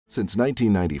Since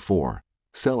 1994,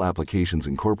 Cell Applications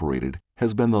Incorporated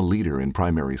has been the leader in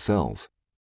primary cells.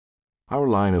 Our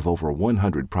line of over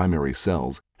 100 primary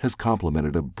cells has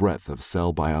complemented a breadth of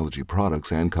cell biology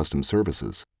products and custom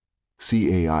services.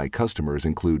 CAI customers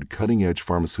include cutting-edge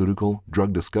pharmaceutical,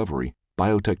 drug discovery,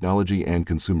 biotechnology, and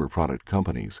consumer product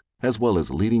companies, as well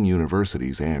as leading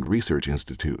universities and research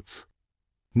institutes.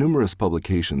 Numerous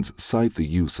publications cite the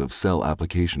use of cell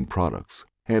application products,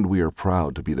 and we are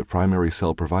proud to be the primary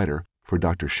cell provider for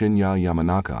Dr. Shinya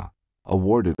Yamanaka,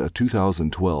 awarded a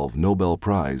 2012 Nobel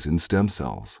Prize in stem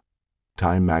cells.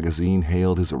 Time magazine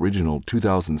hailed his original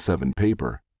 2007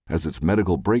 paper as its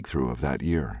medical breakthrough of that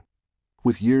year.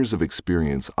 With years of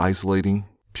experience isolating,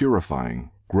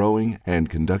 purifying, growing, and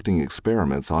conducting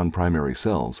experiments on primary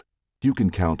cells, you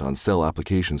can count on Cell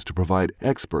Applications to provide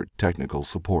expert technical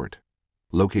support.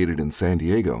 Located in San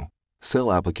Diego,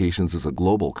 Cell Applications is a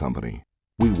global company.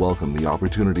 We welcome the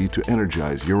opportunity to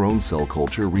energize your own cell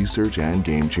culture research and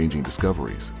game-changing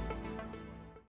discoveries.